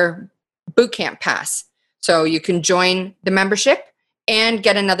another bootcamp pass. So you can join the membership and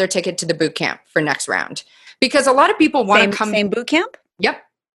get another ticket to the bootcamp for next round. Because a lot of people want to come. Same bootcamp? Yep.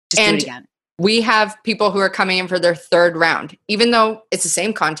 Just do it again. We have people who are coming in for their 3rd round, even though it's the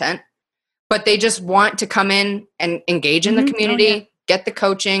same content, but they just want to come in and engage in the community, get the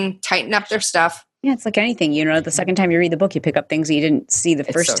coaching, tighten up their stuff. Yeah, it's like anything. The second time you read the book, you pick up things that you didn't see the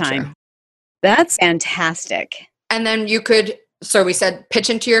first time. True. That's fantastic. And then you could, so we said pitch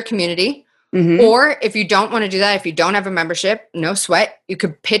into your community. Mm-hmm. Or if you don't want to do that, if you don't have a membership, no sweat, you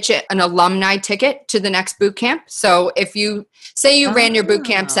could pitch it an alumni ticket to the next boot camp. So if you say you ran your boot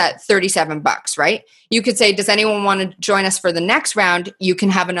camps at $37, right? You could say, does anyone want to join us for the next round? You can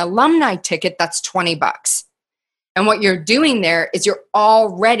have an alumni ticket that's $20. And what you're doing there is you're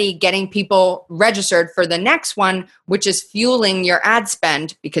already getting people registered for the next one, which is fueling your ad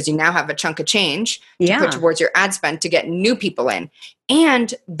spend because you now have a chunk of change to put towards your ad spend to get new people in.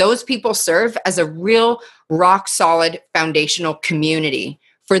 And those people serve as a real rock solid foundational community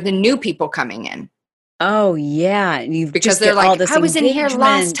for the new people coming in. Oh, yeah. Because they're like, I was in here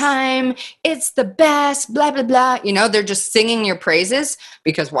last time. It's the best, blah, blah, blah. You know, they're just singing your praises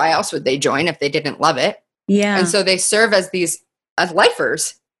because why else would they join if they didn't love it? Yeah. And so they serve as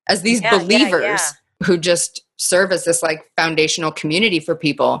lifers, as these believers who just serve as this like foundational community for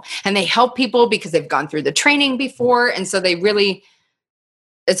people. And they help people because they've gone through the training before. And so they really,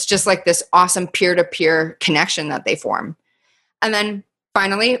 it's just like this awesome peer-to-peer connection that they form. And then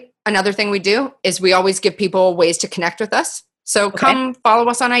finally, another thing we do is we always give people ways to connect with us. So come follow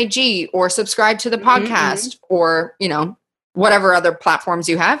us on IG or subscribe to the podcast or, you know, whatever other platforms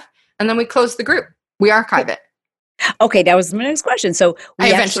you have. And then we close the group. We archive it. Okay, that was my next question. So I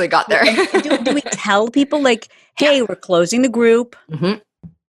eventually got there. do we tell people like, hey, we're closing the group? Mm-hmm.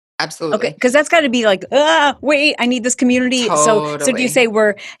 Absolutely. Okay, because that's got to be like, wait, I need this community. Totally. So do you say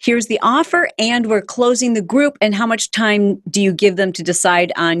here's the offer and we're closing the group, and how much time do you give them to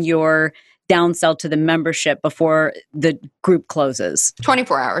decide on your downsell to the membership before the group closes?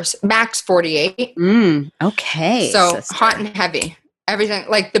 24 hours, max 48. Okay. So hot and heavy. Everything.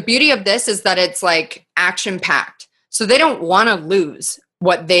 Like the beauty of this is that it's like action packed. So they don't want to lose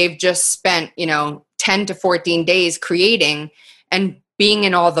what they've just spent, 10 to 14 days creating and being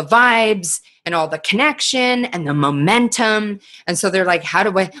in all the vibes and all the connection and the momentum. And so they're like,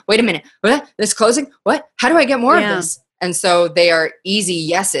 wait a minute, what? This closing? What? How do I get more of this? And so they are easy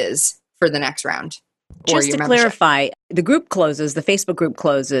yeses for the next round. Just to clarify, the group closes, the Facebook group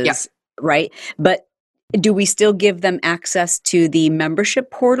closes, right? But do we still give them access to the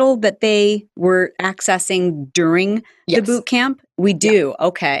membership portal that they were accessing during the boot camp? We do. Yeah.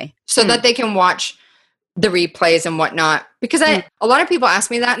 Okay. So that they can watch the replays and whatnot. Because a lot of people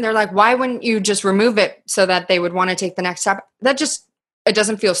ask me that and they're like, why wouldn't you just remove it so that they would want to take the next step? It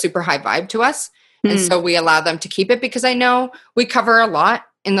doesn't feel super high vibe to us. And so we allow them to keep it because I know we cover a lot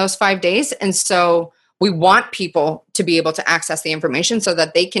in those 5 days. And so we want people to be able to access the information so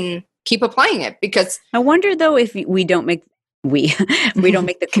that they can keep applying it. Because I wonder though, if we don't make don't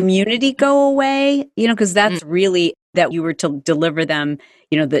make the community go away, because that's really that you were to deliver them,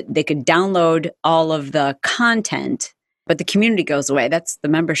 that they could download all of the content, but the community goes away. That's the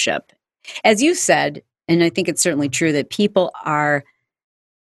membership. As you said, and I think it's certainly true that people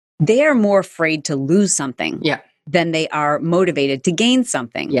they are more afraid to lose something. Than they are motivated to gain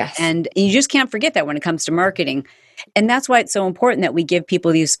something. Yes. And you just can't forget that when it comes to marketing. And that's why it's so important that we give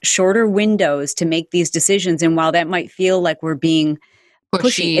people these shorter windows to make these decisions. And while that might feel like we're being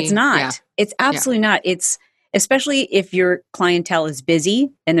pushy, it's not. Yeah. It's absolutely not. It's especially if your clientele is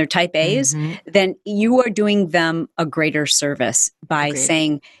busy and they're type A's, then you are doing them a greater service by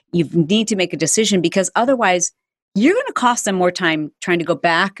saying you need to make a decision, because otherwise you're going to cost them more time trying to go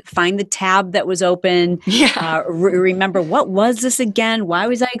back, find the tab that was open, remember what was this again? Why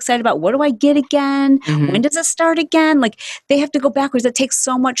was I excited about? What do I get again? When does it start again? Like they have to go backwards. It takes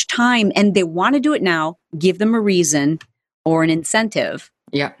so much time and they want to do it now. Give them a reason or an incentive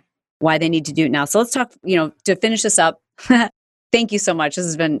why they need to do it now. So let's talk, to finish this up. Thank you so much. This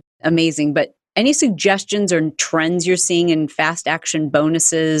has been amazing. But any suggestions or trends you're seeing in fast action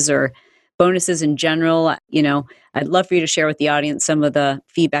bonuses or bonuses in general? I'd love for you to share with the audience some of the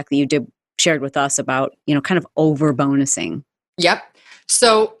feedback that you shared with us about, kind of over bonusing. Yep.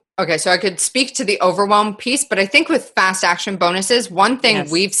 So I could speak to the overwhelm piece, but I think with fast action bonuses, one thing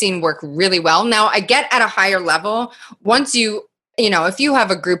we've seen work really well. Now I get at a higher level, once if you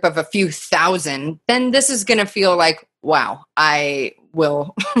have a group of a few thousand, then this is going to feel like, wow, I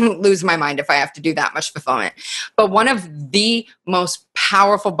will lose my mind if I have to do that much fulfillment. But one of the most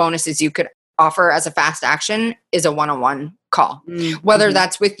powerful bonuses you could offer as a fast action is a one-on-one call, whether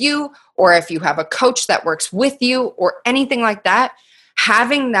that's with you or if you have a coach that works with you or anything like that.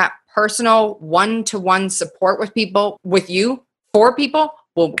 Having that personal one-to-one support with you, for people,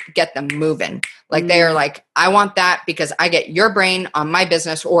 will get them moving. Like they are like, I want that because I get your brain on my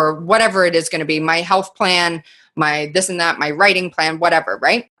business or whatever it is going to be, my health plan, my this and that, my writing plan, whatever,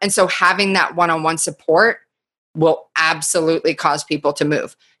 right? And so having that one-on-one support will absolutely cause people to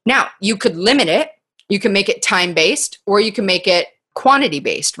move. Now, you could limit it. You can make it time-based, or you can make it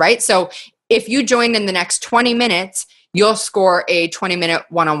quantity-based, right? So if you join in the next 20 minutes, you'll score a 20-minute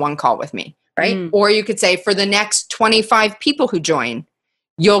one-on-one call with me, right? Or you could say for the next 25 people who join,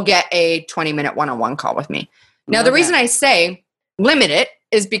 you'll get a 20-minute one-on-one call with me. Now, the reason I say limit it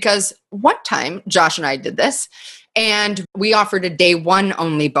is because one time Josh and I did this, and we offered a day one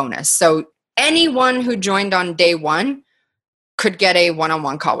only bonus. So anyone who joined on day one could get a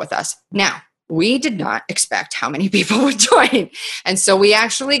one-on-one call with us. Now, we did not expect how many people would join. And so we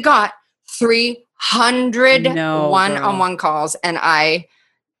actually got 300 one-on-one calls. And I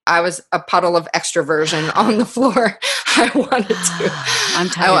was a puddle of extroversion on the floor. I wanted to. I'm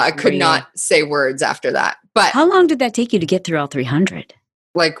tired. I could not say words after that. But how long did that take you to get through all 300?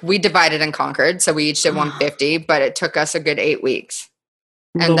 Like, we divided and conquered. So we each did 150, but it took us a good 8 weeks.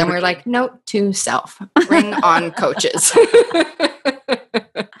 And then we're like, note to self, bring on coaches.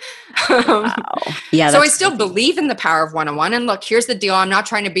 Wow. Yeah. So I still believe in the power of one-on-one. And look, here's the deal. I'm not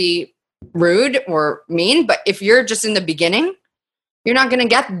trying to be rude or mean, but if you're just in the beginning, you're not going to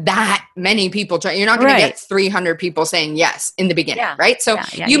get that many people. You're not going to get 300 people saying yes in the beginning, right? So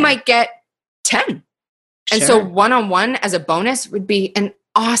you might get 10. And so one-on-one as a bonus would be an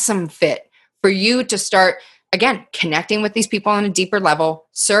awesome fit for you to start, again, connecting with these people on a deeper level,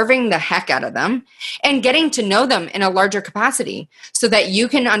 serving the heck out of them, and getting to know them in a larger capacity so that you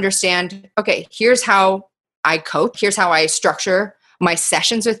can understand, okay, here's how I coach, here's how I structure my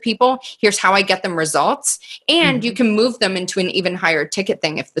sessions with people, here's how I get them results, and you can move them into an even higher ticket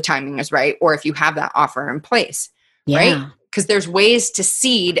thing if the timing is right, or if you have that offer in place, right? Because there's ways to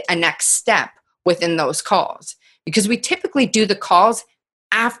seed a next step within those calls, because we typically do the calls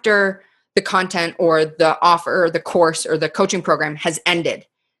after the content or the offer or the course or the coaching program has ended.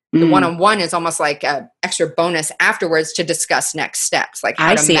 The one-on-one is almost like an extra bonus afterwards to discuss next steps, like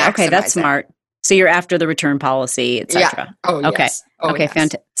how to maximize Okay, that's smart. So you're after the return policy, etc. Yeah. Oh, okay. Yes. Oh, okay,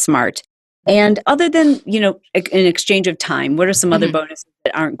 yes. Smart. And other than, an exchange of time, what are some other bonuses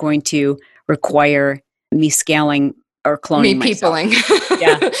that aren't going to require me scaling or cloning myself? Me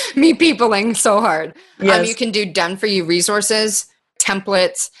peopling. Me peopling so hard. Yes. You can do done for you resources,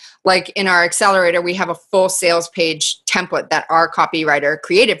 templates. Like in our accelerator, we have a full sales page template that our copywriter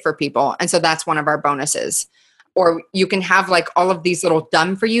created for people. And so that's one of our bonuses. Or you can have like all of these little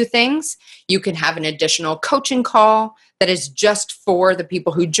done for you things. You can have an additional coaching call that is just for the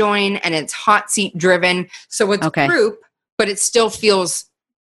people who join, and it's hot seat driven. So it's group, but it still feels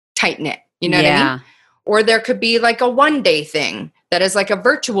tight knit. You know what I mean? Or there could be like a 1-day thing that is like a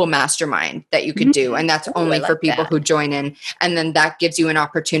virtual mastermind that you could do. And that's only for people who join in. And then that gives you an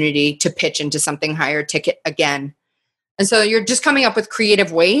opportunity to pitch into something higher ticket again. And so you're just coming up with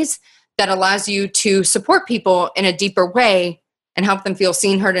creative ways that allows you to support people in a deeper way and help them feel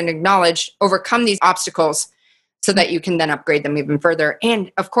seen, heard, and acknowledged, overcome these obstacles so that you can then upgrade them even further.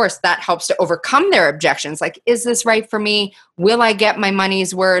 And of course, that helps to overcome their objections. Like, is this right for me? Will I get my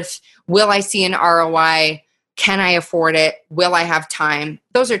money's worth? Will I see an ROI? Can I afford it? Will I have time?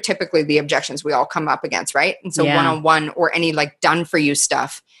 Those are typically the objections we all come up against, right? And so one-on-one or any like done for you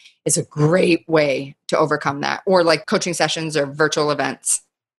stuff is a great way to overcome that, or like coaching sessions or virtual events.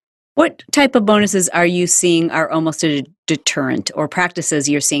 What type of bonuses are you seeing are almost a deterrent, or practices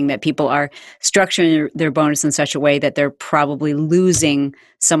you're seeing that people are structuring their bonus in such a way that they're probably losing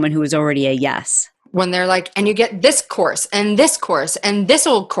someone who is already a yes? When they're like, and you get this course and this course and this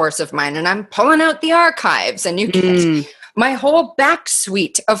old course of mine, and I'm pulling out the archives, and you get my whole back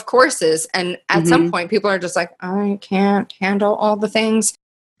suite of courses. And at some point, people are just like, I can't handle all the things.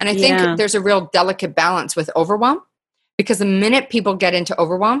 And I think there's a real delicate balance with overwhelm, because the minute people get into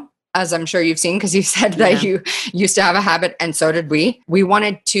overwhelm, as I'm sure you've seen, because you said that you used to have a habit, and so did we. We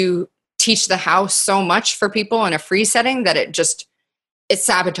wanted to teach the how so much for people in a free setting that it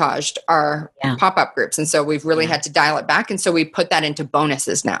sabotaged our pop-up groups. And so we've really had to dial it back. And so we put that into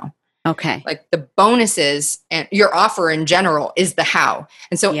bonuses now. Okay. Like the bonuses and your offer in general is the how.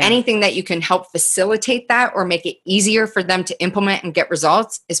 And so anything that you can help facilitate that or make it easier for them to implement and get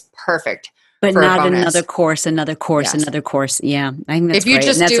results is perfect. But not another course. Yeah, I think that's if you great.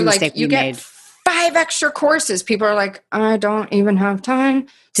 just do like, you get 5 extra courses, people are like, I don't even have time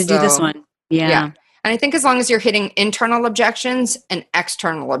to do this one. Yeah. And I think as long as you're hitting internal objections and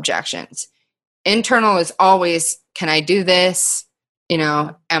external objections, internal is always, can I do this?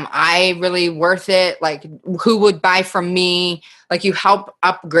 Am I really worth it? Like, who would buy from me? Like, you help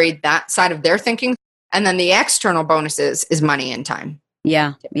upgrade that side of their thinking. And then the external bonuses is money and time.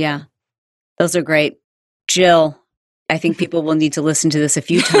 Yeah. Those are great. Jill, I think people will need to listen to this a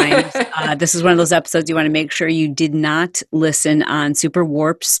few times. This is one of those episodes you want to make sure you did not listen on super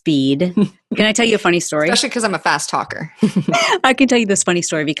warp speed. Can I tell you a funny story? Especially because I'm a fast talker. I can tell you this funny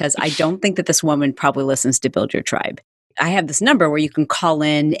story because I don't think that this woman probably listens to Build Your Tribe. I have this number where you can call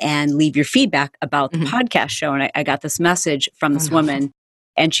in and leave your feedback about the podcast show. And I got this message from this woman,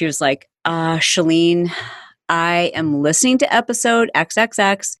 and she was like, Chalene, I am listening to episode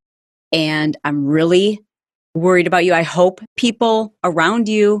XXX, and I'm really worried about you. I hope people around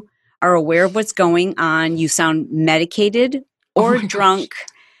you are aware of what's going on. You sound medicated or drunk.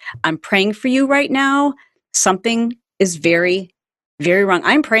 I'm praying for you right now. Something is very, very wrong.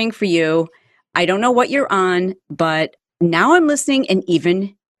 I'm praying for you. I don't know what you're on, but now I'm listening, and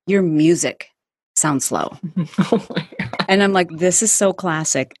even your music sounds slow. Oh my God. And I'm like, this is so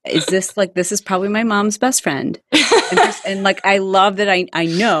classic. Is this like, this is probably my mom's best friend. And like, I love that I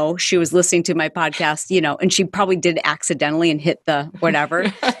know she was listening to my podcast, and she probably did accidentally and hit the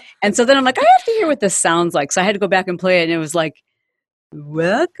whatever. And so then I'm like, I have to hear what this sounds like. So I had to go back and play it. And it was like,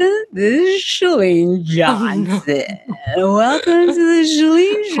 welcome, this is Chalene Johnson. Welcome to the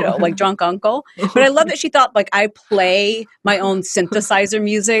Chalene Show. Like drunk uncle. But I love that she thought like I play my own synthesizer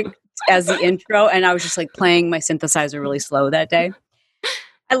music as the intro. And I was just like playing my synthesizer really slow that day.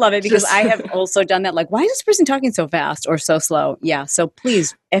 I love it because I have also done that. Like, why is this person talking so fast or so slow? Yeah. So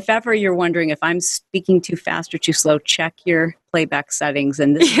please, if ever you're wondering if I'm speaking too fast or too slow, check your playback settings.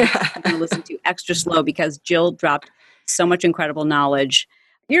 And this is I'm going to listen to extra slow because Jill dropped so much incredible knowledge.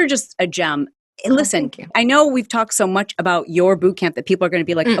 You're just a gem. And listen, I know we've talked so much about your boot camp that people are going to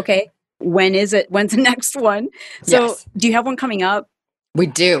be like, okay, when is it? When's the next one? So do you have one coming up? We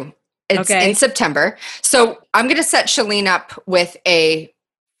do. It's in September. So I'm going to set Chalene up with a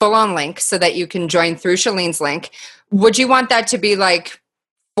full-on link so that you can join through Chalene's link. Would you want that to be like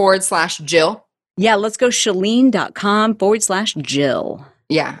 /Jill? Yeah, let's go Chalene.com/Jill.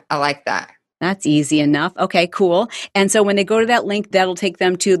 Yeah, I like that. That's easy enough. Okay, cool. And so when they go to that link, that'll take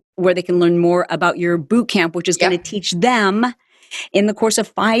them to where they can learn more about your boot camp, which is going to teach them in the course of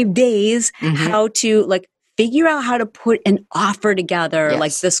 5 days how to like figure out how to put an offer together,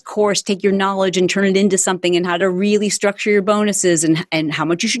 like this course, take your knowledge and turn it into something, and how to really structure your bonuses and how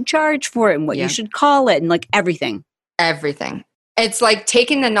much you should charge for it and what you should call it and like everything. Everything. It's like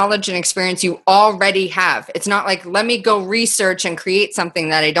taking the knowledge and experience you already have. It's not like, let me go research and create something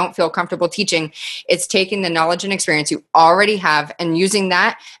that I don't feel comfortable teaching. It's taking the knowledge and experience you already have and using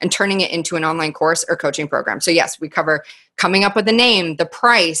that and turning it into an online course or coaching program. So yes, we cover coming up with a name, the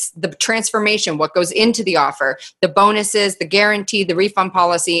price, the transformation, what goes into the offer, the bonuses, the guarantee, the refund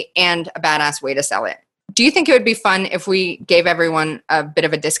policy, and a badass way to sell it. Do you think it would be fun if we gave everyone a bit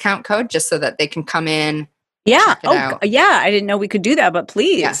of a discount code just so that they can come in? Yeah. Yeah. I didn't know we could do that, but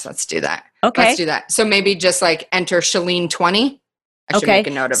please. Yes, let's do that. Okay. Let's do that. So maybe just like enter Chalene 20. I should make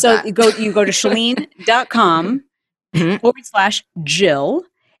a note of that. So you go to Chalene.com /Jill.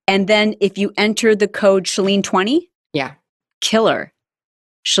 And then if you enter the code Chalene 20, killer.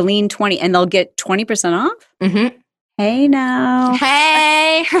 Chalene 20, and they'll get 20% off. Hey now.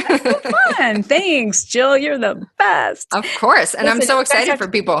 Hey. That's so fun. Thanks, Jill. You're the best. Of course. And I'm so excited for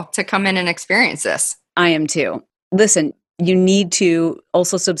people to come in and experience this. I am too. Listen, you need to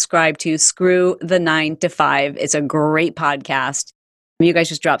also subscribe to Screw the 9 to 5. It's a great podcast. You guys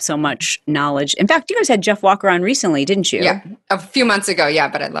just dropped so much knowledge. In fact, you guys had Jeff Walker on recently, didn't you? Yeah, a few months ago. Yeah,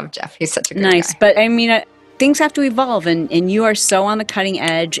 but I love Jeff. He's such a good guy. But I mean, things have to evolve, and you are so on the cutting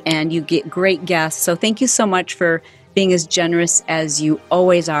edge, and you get great guests. So thank you so much for being as generous as you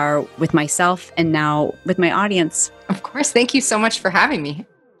always are with myself and now with my audience. Of course. Thank you so much for having me.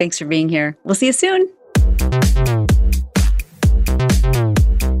 Thanks for being here. We'll see you soon.